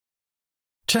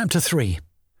Chapter 3.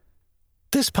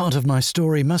 This part of my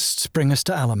story must bring us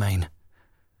to Alamein.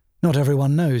 Not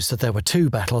everyone knows that there were 2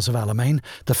 battles of Alamein.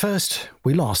 The first,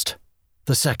 we lost.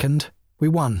 The second, we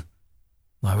won.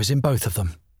 I was in both of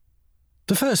them.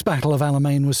 The first Battle of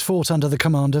Alamein was fought under the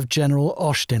command of General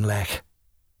Oesterreich.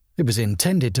 It was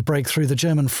intended to break through the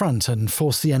German front and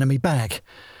force the enemy back.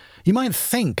 You might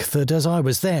think that as I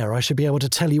was there I should be able to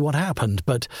tell you what happened,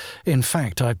 but in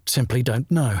fact I simply don't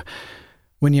know.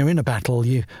 When you're in a battle,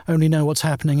 you only know what's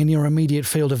happening in your immediate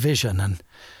field of vision and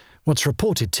what's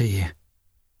reported to you.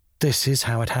 This is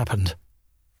how it happened.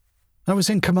 I was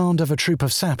in command of a troop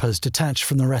of sappers detached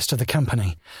from the rest of the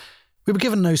company. We were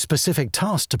given no specific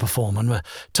task to perform and were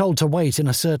told to wait in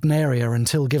a certain area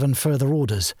until given further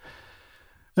orders.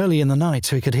 Early in the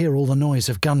night we could hear all the noise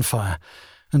of gunfire,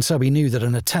 and so we knew that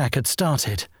an attack had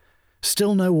started.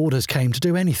 Still no orders came to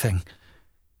do anything.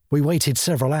 We waited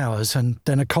several hours, and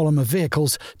then a column of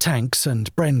vehicles, tanks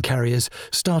and Bren carriers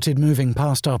started moving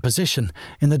past our position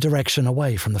in the direction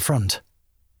away from the front.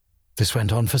 This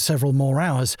went on for several more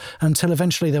hours, until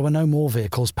eventually there were no more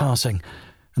vehicles passing,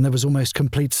 and there was almost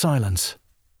complete silence.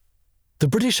 The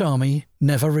British Army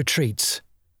never retreats.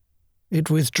 It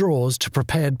withdraws to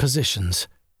prepared positions.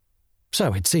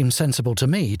 So it seemed sensible to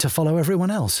me to follow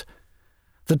everyone else.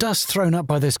 The dust thrown up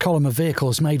by this column of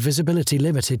vehicles made visibility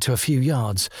limited to a few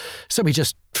yards, so we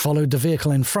just followed the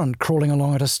vehicle in front, crawling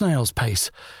along at a snail's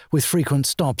pace, with frequent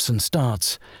stops and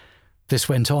starts. This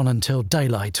went on until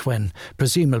daylight, when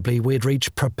presumably we'd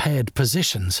reached prepared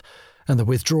positions, and the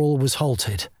withdrawal was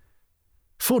halted.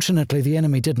 Fortunately, the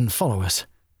enemy didn't follow us.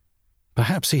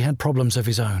 Perhaps he had problems of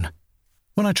his own.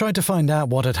 When I tried to find out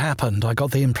what had happened, I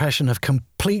got the impression of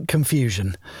complete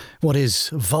confusion, what is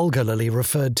vulgarly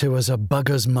referred to as a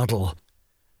bugger's muddle.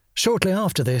 Shortly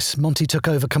after this, Monty took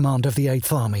over command of the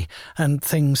 8th Army, and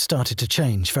things started to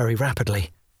change very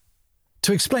rapidly.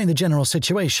 To explain the general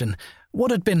situation, what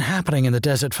had been happening in the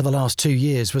desert for the last 2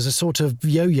 years was a sort of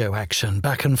yo-yo action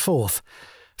back and forth.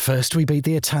 First, we beat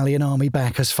the Italian army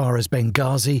back as far as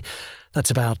Benghazi. That's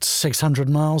about 600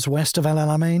 miles west of El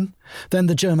Alamein. Then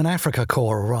the German Africa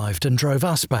Corps arrived and drove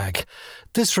us back.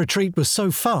 This retreat was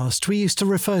so fast we used to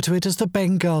refer to it as the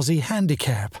Benghazi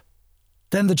Handicap.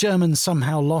 Then the Germans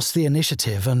somehow lost the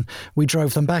initiative and we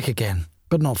drove them back again,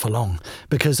 but not for long,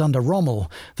 because under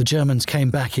Rommel the Germans came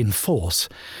back in force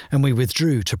and we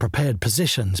withdrew to prepared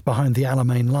positions behind the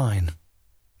Alamein line.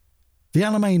 The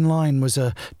Alamein line was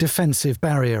a defensive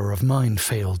barrier of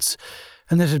minefields,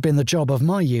 and it had been the job of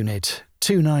my unit,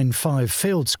 295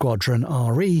 Field Squadron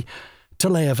RE, to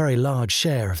lay a very large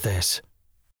share of this.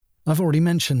 I've already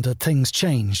mentioned that things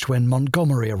changed when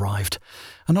Montgomery arrived,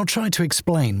 and I'll try to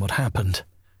explain what happened.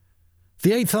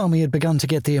 The 8th Army had begun to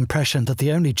get the impression that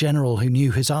the only general who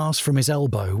knew his arse from his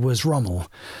elbow was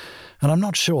Rommel, and I'm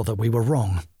not sure that we were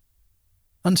wrong.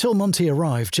 Until Monty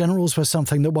arrived, generals were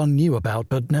something that one knew about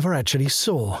but never actually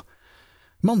saw.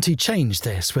 Monty changed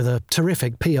this with a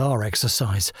terrific PR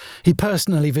exercise. He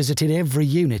personally visited every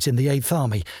unit in the 8th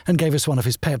Army and gave us one of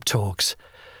his pep talks.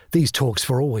 These talks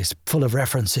were always full of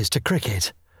references to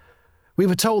cricket. We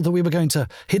were told that we were going to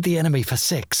hit the enemy for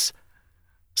 6.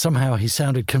 Somehow he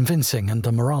sounded convincing and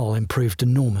the morale improved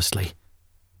enormously.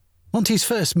 Monty's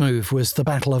first move was the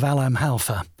Battle of El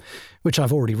Alamein, which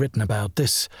I've already written about.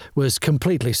 This was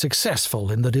completely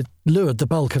successful in that it lured the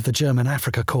bulk of the German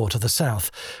Africa Corps to the south,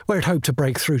 where it hoped to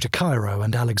break through to Cairo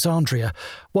and Alexandria,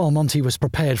 while Monty was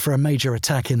prepared for a major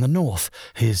attack in the north,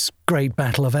 his great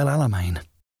Battle of El Alamein.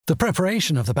 The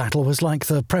preparation of the battle was like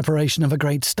the preparation of a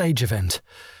great stage event.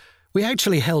 We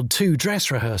actually held 2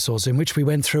 dress rehearsals in which we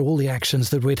went through all the actions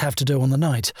that we'd have to do on the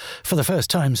night. For the first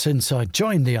time since I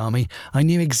joined the army, I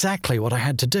knew exactly what I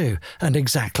had to do and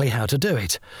exactly how to do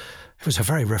it. It was a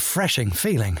very refreshing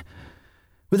feeling.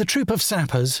 With a troop of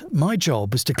sappers, my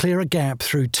job was to clear a gap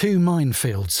through 2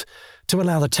 minefields, to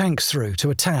allow the tanks through to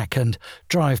attack and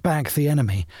drive back the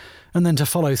enemy, and then to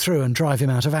follow through and drive him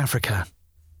out of Africa.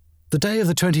 The day of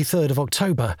the 23rd of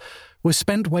October was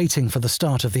spent waiting for the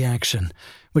start of the action,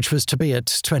 which was to be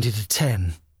at 20 to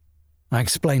 10. I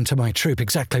explained to my troop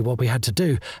exactly what we had to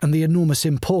do and the enormous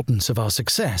importance of our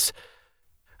success.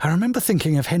 I remember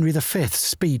thinking of Henry V's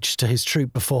speech to his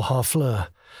troop before Harfleur,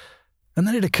 and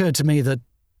then it occurred to me that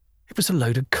it was a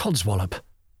load of codswallop.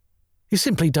 You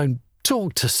simply don't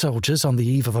talk to soldiers on the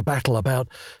eve of a battle about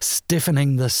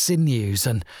stiffening the sinews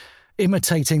and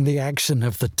imitating the action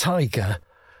of the tiger.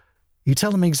 You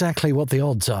tell them exactly what the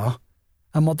odds are,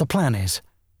 and what the plan is,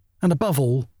 and above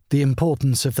all, the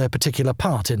importance of their particular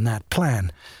part in that plan.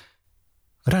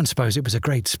 I don't suppose it was a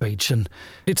great speech, and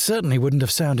it certainly wouldn't have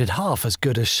sounded half as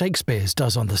good as Shakespeare's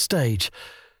does on the stage.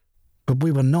 But we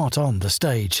were not on the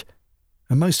stage,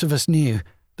 and most of us knew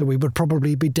that we would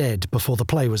probably be dead before the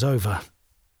play was over.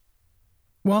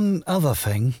 One other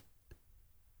thing.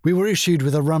 We were issued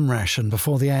with a rum ration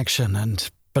before the action,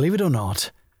 and, believe it or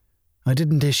not, I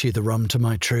didn't issue the rum to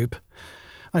my troop.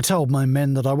 I told my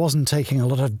men that I wasn't taking a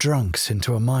lot of drunks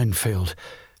into a minefield,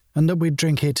 and that we'd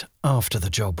drink it after the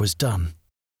job was done.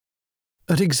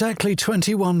 At exactly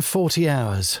 21:40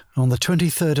 hours, on the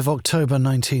 23rd of October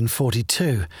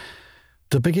 1942,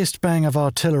 the biggest bang of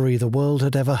artillery the world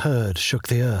had ever heard shook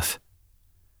the earth.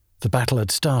 The battle had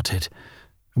started,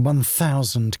 and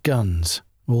 1,000 guns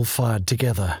all fired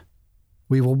together.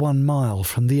 We were 1 mile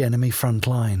from the enemy front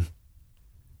line.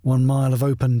 1 mile of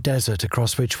open desert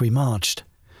across which we marched.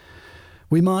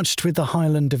 We marched with the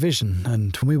Highland Division,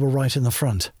 and we were right in the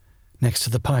front, next to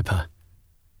the Piper.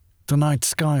 The night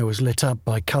sky was lit up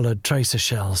by coloured tracer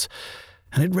shells,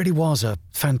 and it really was a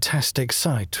fantastic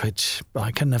sight which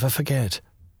I can never forget.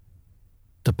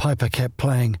 The Piper kept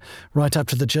playing right up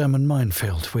to the German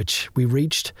minefield, which we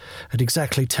reached at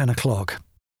exactly 10 o'clock.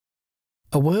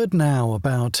 A word now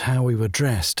about how we were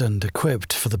dressed and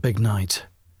equipped for the big night.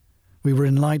 We were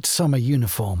in light summer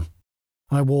uniform.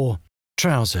 I wore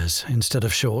trousers instead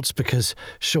of shorts because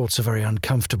shorts are very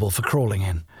uncomfortable for crawling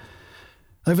in.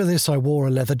 Over this I wore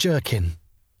a leather jerkin.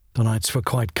 The nights were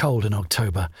quite cold in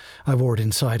October. I wore it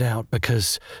inside out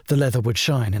because the leather would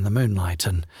shine in the moonlight,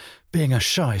 and being a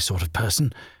shy sort of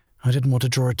person, I didn't want to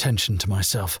draw attention to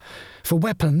myself. For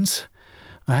weapons,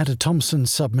 I had a Thompson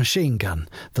submachine gun,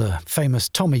 the famous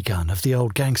Tommy gun of the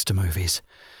old gangster movies.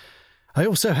 I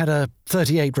also had a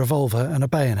 .38 revolver and a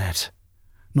bayonet.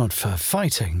 Not for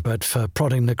fighting, but for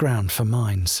prodding the ground for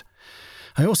mines.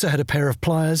 I also had a pair of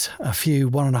pliers, a few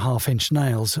 1.5-inch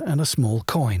nails, and a small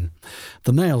coin.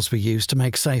 The nails were used to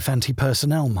make safe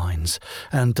anti-personnel mines,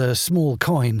 and the small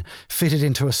coin fitted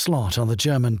into a slot on the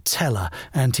German Teller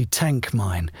anti-tank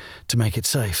mine to make it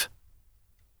safe.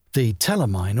 The Teller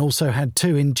mine also had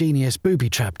 2 ingenious booby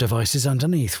trap devices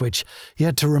underneath, which you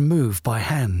had to remove by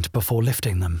hand before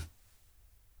lifting them.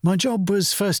 My job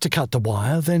was first to cut the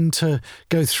wire, then to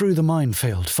go through the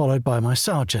minefield, followed by my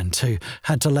sergeant, who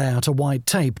had to lay out a white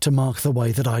tape to mark the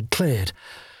way that I'd cleared.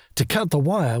 To cut the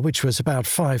wire, which was about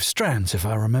 5 strands if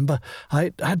I remember,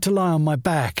 I had to lie on my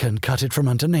back and cut it from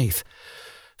underneath.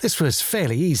 This was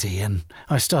fairly easy, and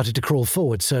I started to crawl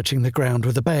forward, searching the ground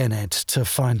with a bayonet to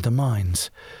find the mines.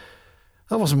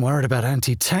 I wasn't worried about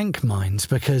anti-tank mines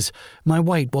because my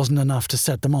weight wasn't enough to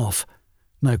set them off.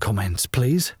 No comments,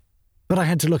 please. But I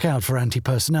had to look out for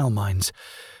anti-personnel mines,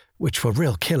 which were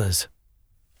real killers.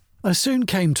 I soon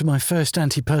came to my first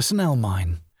anti-personnel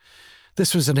mine.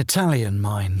 This was an Italian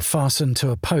mine fastened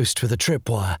to a post with a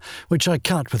tripwire, which I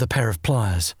cut with a pair of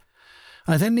pliers.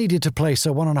 I then needed to place a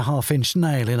 1.5-inch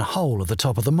nail in a hole at the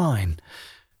top of the mine.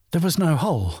 There was no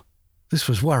hole. This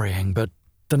was worrying, but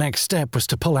the next step was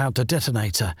to pull out the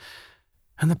detonator,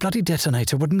 and the bloody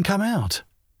detonator wouldn't come out.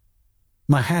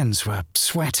 My hands were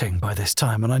sweating by this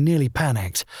time, and I nearly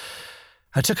panicked.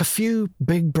 I took a few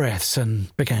big breaths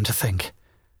and began to think.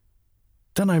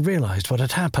 Then I realised what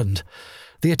had happened.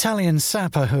 The Italian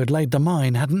sapper who had laid the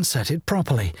mine hadn't set it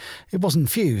properly. It wasn't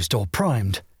fused or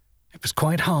primed. It was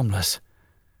quite harmless.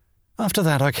 After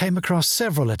that, I came across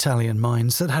several Italian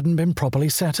mines that hadn't been properly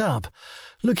set up.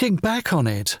 Looking back on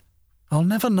it, I'll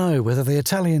never know whether the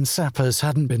Italian sappers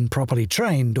hadn't been properly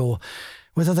trained or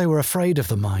whether they were afraid of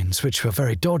the mines, which were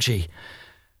very dodgy,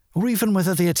 or even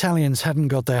whether the Italians hadn't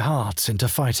got their hearts into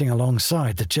fighting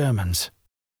alongside the Germans.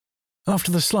 After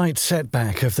the slight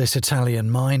setback of this Italian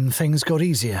mine, things got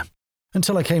easier,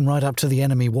 until I came right up to the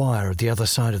enemy wire at the other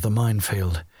side of the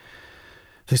minefield.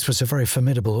 This was a very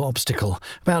formidable obstacle,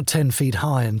 about 10 feet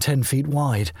high and 10 feet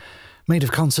wide, made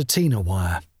of concertina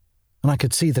wire, and I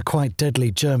could see the quite deadly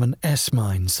German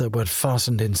S-mines that were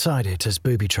fastened inside it as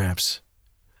booby traps.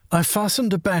 I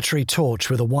fastened a battery torch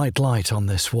with a white light on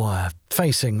this wire,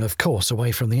 facing, of course,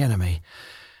 away from the enemy.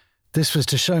 This was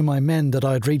to show my men that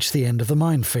I'd reached the end of the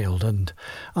minefield, and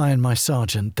I and my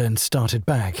sergeant then started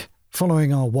back,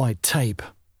 following our white tape.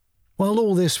 While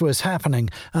all this was happening,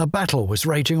 a battle was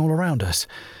raging all around us.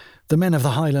 The men of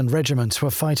the Highland regiments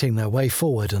were fighting their way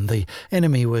forward, and the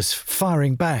enemy was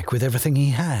firing back with everything he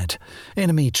had.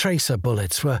 Enemy tracer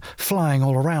bullets were flying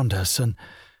all around us, and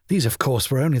these, of course,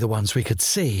 were only the ones we could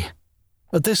see.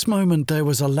 At this moment there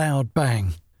was a loud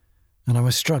bang, and I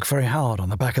was struck very hard on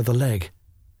the back of the leg.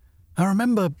 I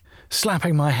remember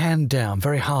slapping my hand down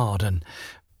very hard and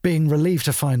being relieved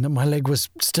to find that my leg was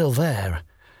still there.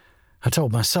 I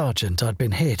told my sergeant I'd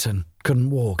been hit and couldn't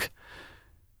walk.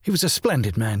 He was a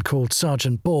splendid man called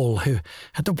Sergeant Ball, who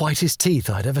had the whitest teeth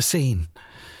I'd ever seen.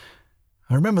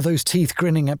 I remember those teeth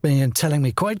grinning at me and telling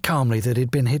me quite calmly that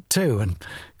he'd been hit too and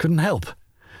couldn't help.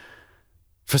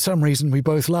 For some reason, we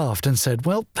both laughed and said,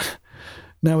 well,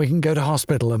 now we can go to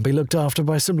hospital and be looked after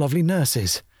by some lovely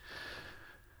nurses.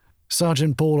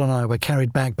 Sergeant Ball and I were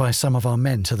carried back by some of our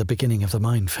men to the beginning of the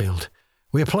minefield.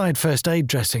 We applied first aid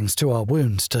dressings to our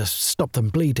wounds to stop them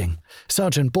bleeding.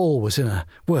 Sergeant Ball was in a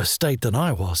worse state than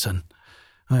I was, and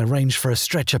I arranged for a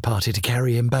stretcher party to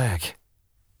carry him back.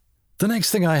 The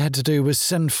next thing I had to do was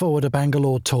send forward a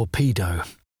Bangalore torpedo.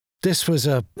 This was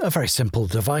a very simple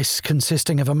device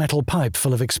consisting of a metal pipe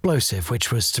full of explosive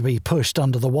which was to be pushed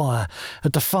under the wire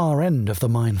at the far end of the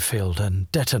minefield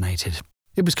and detonated.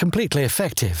 It was completely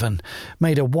effective and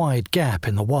made a wide gap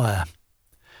in the wire.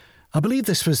 I believe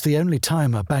this was the only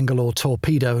time a Bangalore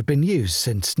torpedo had been used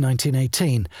since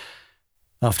 1918.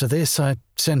 After this, I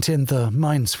sent in the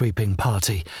minesweeping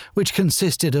party, which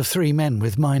consisted of 3 men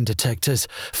with mine detectors,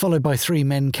 followed by 3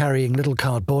 men carrying little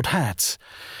cardboard hats.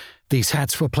 These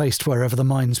hats were placed wherever the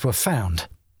mines were found.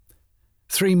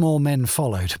 3 more men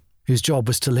followed, whose job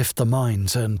was to lift the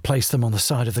mines and place them on the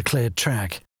side of the cleared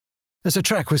track. As the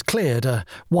track was cleared, a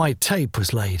white tape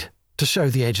was laid to show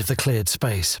the edge of the cleared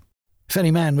space. If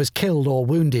any man was killed or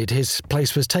wounded, his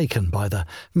place was taken by the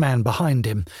man behind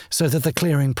him so that the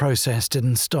clearing process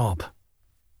didn't stop.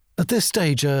 At this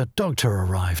stage, a doctor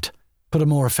arrived, put a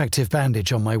more effective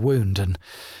bandage on my wound and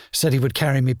said he would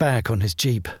carry me back on his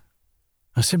jeep.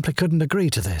 I simply couldn't agree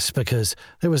to this because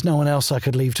there was no one else I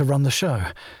could leave to run the show.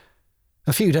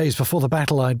 A few days before the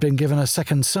battle, I'd been given a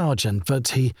second sergeant, but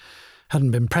he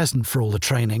hadn't been present for all the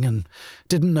training and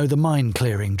didn't know the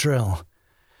mine-clearing drill.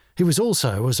 He was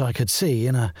also, as I could see,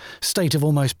 in a state of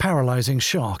almost paralysing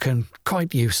shock and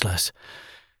quite useless.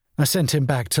 I sent him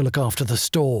back to look after the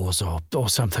stores or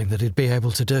something that he'd be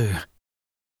able to do.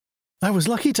 I was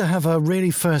lucky to have a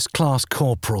really first-class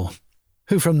corporal,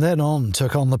 who from then on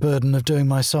took on the burden of doing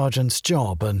my sergeant's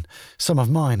job and some of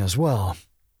mine as well.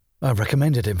 I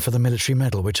recommended him for the military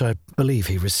medal, which I believe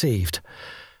he received.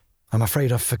 I'm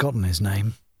afraid I've forgotten his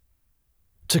name.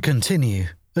 To continue,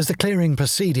 as the clearing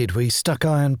proceeded, we stuck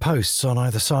iron posts on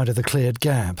either side of the cleared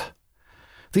gap.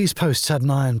 These posts had an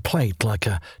iron plate like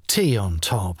a T on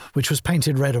top, which was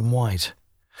painted red and white,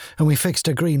 and we fixed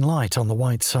a green light on the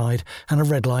white side and a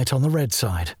red light on the red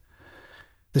side.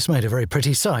 This made a very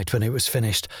pretty sight when it was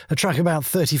finished, a track about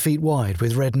 30 feet wide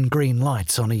with red and green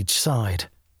lights on each side.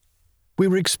 We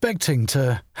were expecting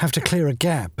to have to clear a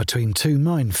gap between 2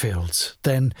 minefields.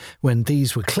 Then, when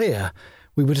these were clear,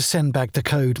 we were to send back the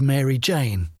code Mary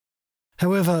Jane.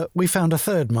 However, we found a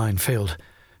 3rd minefield,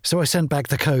 so I sent back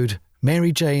the code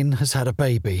Mary Jane has had a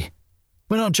baby.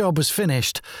 When our job was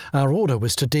finished, our order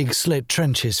was to dig slit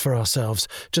trenches for ourselves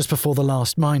just before the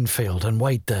last minefield and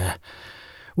wait there.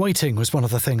 Waiting was one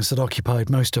of the things that occupied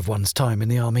most of one's time in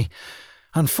the army.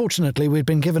 Unfortunately, we'd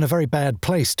been given a very bad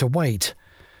place to wait.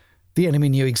 The enemy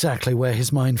knew exactly where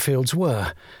his minefields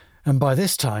were, and by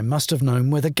this time must have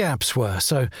known where the gaps were,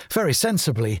 so very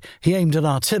sensibly he aimed an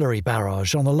artillery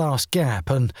barrage on the last gap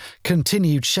and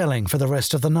continued shelling for the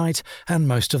rest of the night and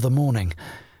most of the morning.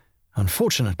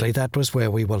 Unfortunately, that was where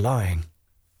we were lying.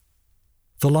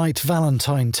 The light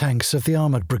Valentine tanks of the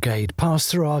Armoured Brigade passed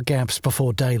through our gaps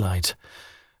before daylight,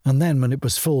 and then when it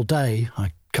was full day,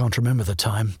 I can't remember the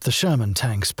time, the Sherman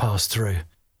tanks passed through.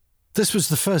 This was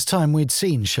the first time we'd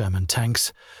seen Sherman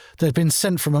tanks. They'd been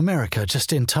sent from America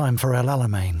just in time for El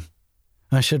Alamein.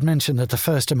 I should mention that the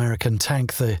first American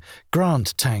tank, the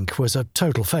Grant tank, was a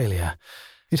total failure.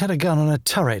 It had a gun on a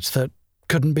turret that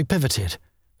couldn't be pivoted,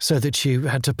 so that you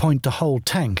had to point the whole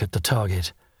tank at the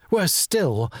target. Worse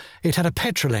still, it had a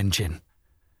petrol engine.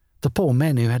 The poor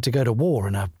men who had to go to war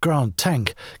in a Grant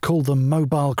tank called them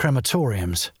mobile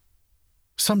crematoriums.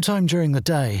 Sometime during the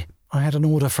day, I had an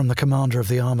order from the commander of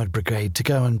the Armoured Brigade to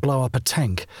go and blow up a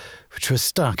tank, which was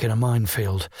stuck in a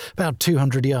minefield, about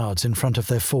 200 yards in front of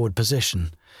their forward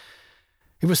position.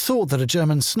 It was thought that a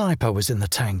German sniper was in the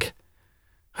tank.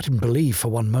 I didn't believe for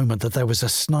one moment that there was a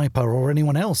sniper or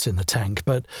anyone else in the tank,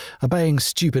 but obeying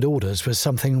stupid orders was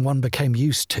something one became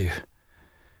used to.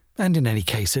 And in any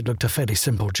case, it looked a fairly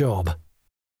simple job.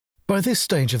 By this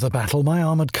stage of the battle, my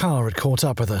armoured car had caught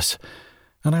up with us,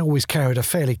 and I always carried a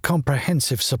fairly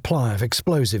comprehensive supply of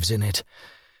explosives in it.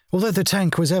 Although the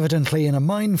tank was evidently in a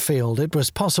minefield, it was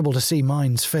possible to see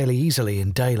mines fairly easily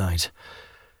in daylight.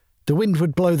 The wind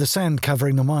would blow the sand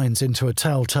covering the mines into a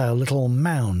telltale little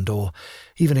mound, or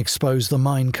even expose the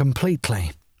mine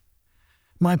completely.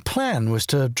 My plan was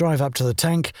to drive up to the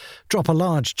tank, drop a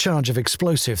large charge of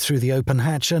explosive through the open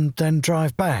hatch, and then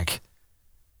drive back.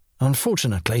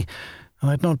 Unfortunately, I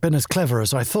had not been as clever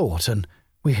as I thought, and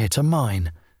we hit a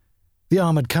mine. The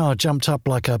armoured car jumped up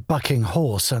like a bucking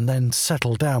horse and then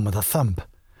settled down with a thump.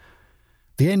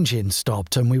 The engine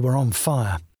stopped and we were on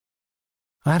fire.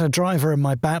 I had a driver and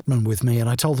my batman with me and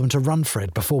I told them to run for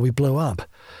it before we blew up.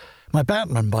 My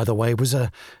batman, by the way, was an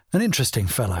interesting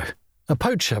fellow, a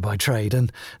poacher by trade,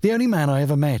 and the only man I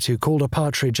ever met who called a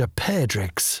partridge a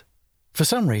pairdrix. For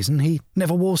some reason, he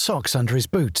never wore socks under his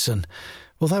boots, and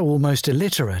although almost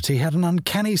illiterate, he had an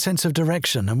uncanny sense of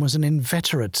direction and was an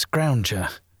inveterate scrounger.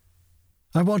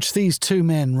 I watched these two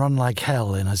men run like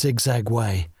hell in a zigzag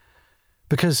way,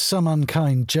 because some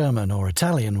unkind German or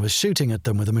Italian was shooting at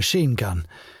them with a machine gun.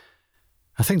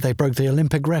 I think they broke the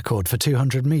Olympic record for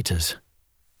 200 metres.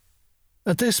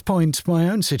 At this point, my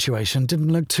own situation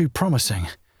didn't look too promising.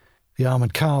 The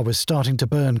armoured car was starting to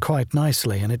burn quite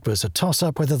nicely, and it was a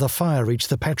toss-up whether the fire reached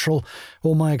the petrol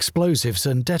or my explosives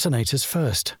and detonators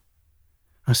first.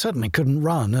 I certainly couldn't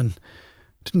run, and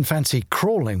didn't fancy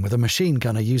crawling with a machine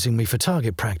gunner using me for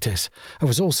target practice. I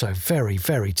was also very,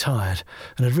 very tired,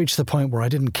 and had reached the point where I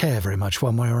didn't care very much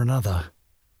one way or another.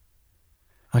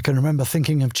 I can remember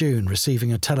thinking of June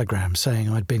receiving a telegram saying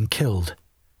I'd been killed.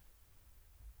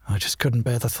 I just couldn't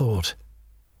bear the thought.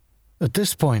 At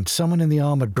this point, someone in the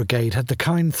armoured brigade had the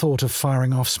kind thought of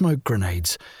firing off smoke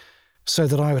grenades, so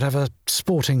that I would have a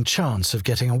sporting chance of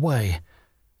getting away.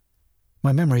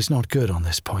 My memory's not good on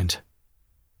this point,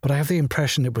 but I have the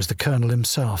impression it was the colonel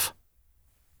himself.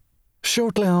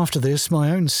 Shortly after this,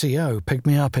 my own CO picked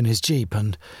me up in his jeep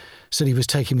and said he was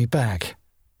taking me back.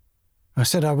 I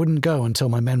said I wouldn't go until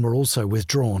my men were also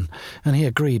withdrawn, and he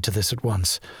agreed to this at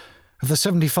once. Of the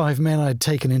 75 men I had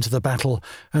taken into the battle,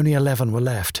 only 11 were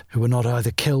left, who were not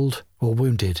either killed or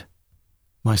wounded.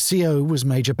 My CO was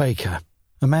Major Baker,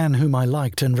 a man whom I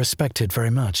liked and respected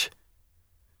very much.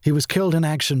 He was killed in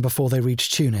action before they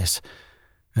reached Tunis,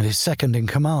 and his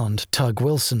second-in-command, Tug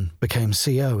Wilson, became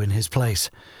CO in his place.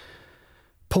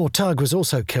 Poor Tug was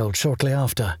also killed shortly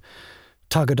after.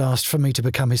 Tug had asked for me to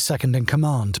become his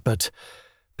second-in-command, but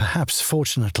perhaps,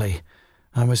 fortunately,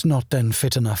 I was not then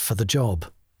fit enough for the job.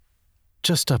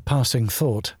 Just a passing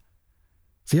thought.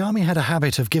 The army had a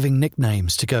habit of giving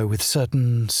nicknames to go with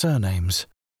certain surnames.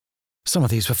 Some of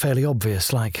these were fairly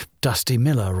obvious, like Dusty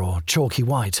Miller or Chalky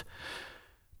White.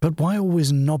 But why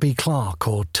always Nobby Clark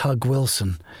or Tug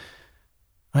Wilson?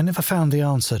 I never found the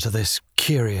answer to this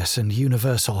curious and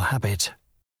universal habit.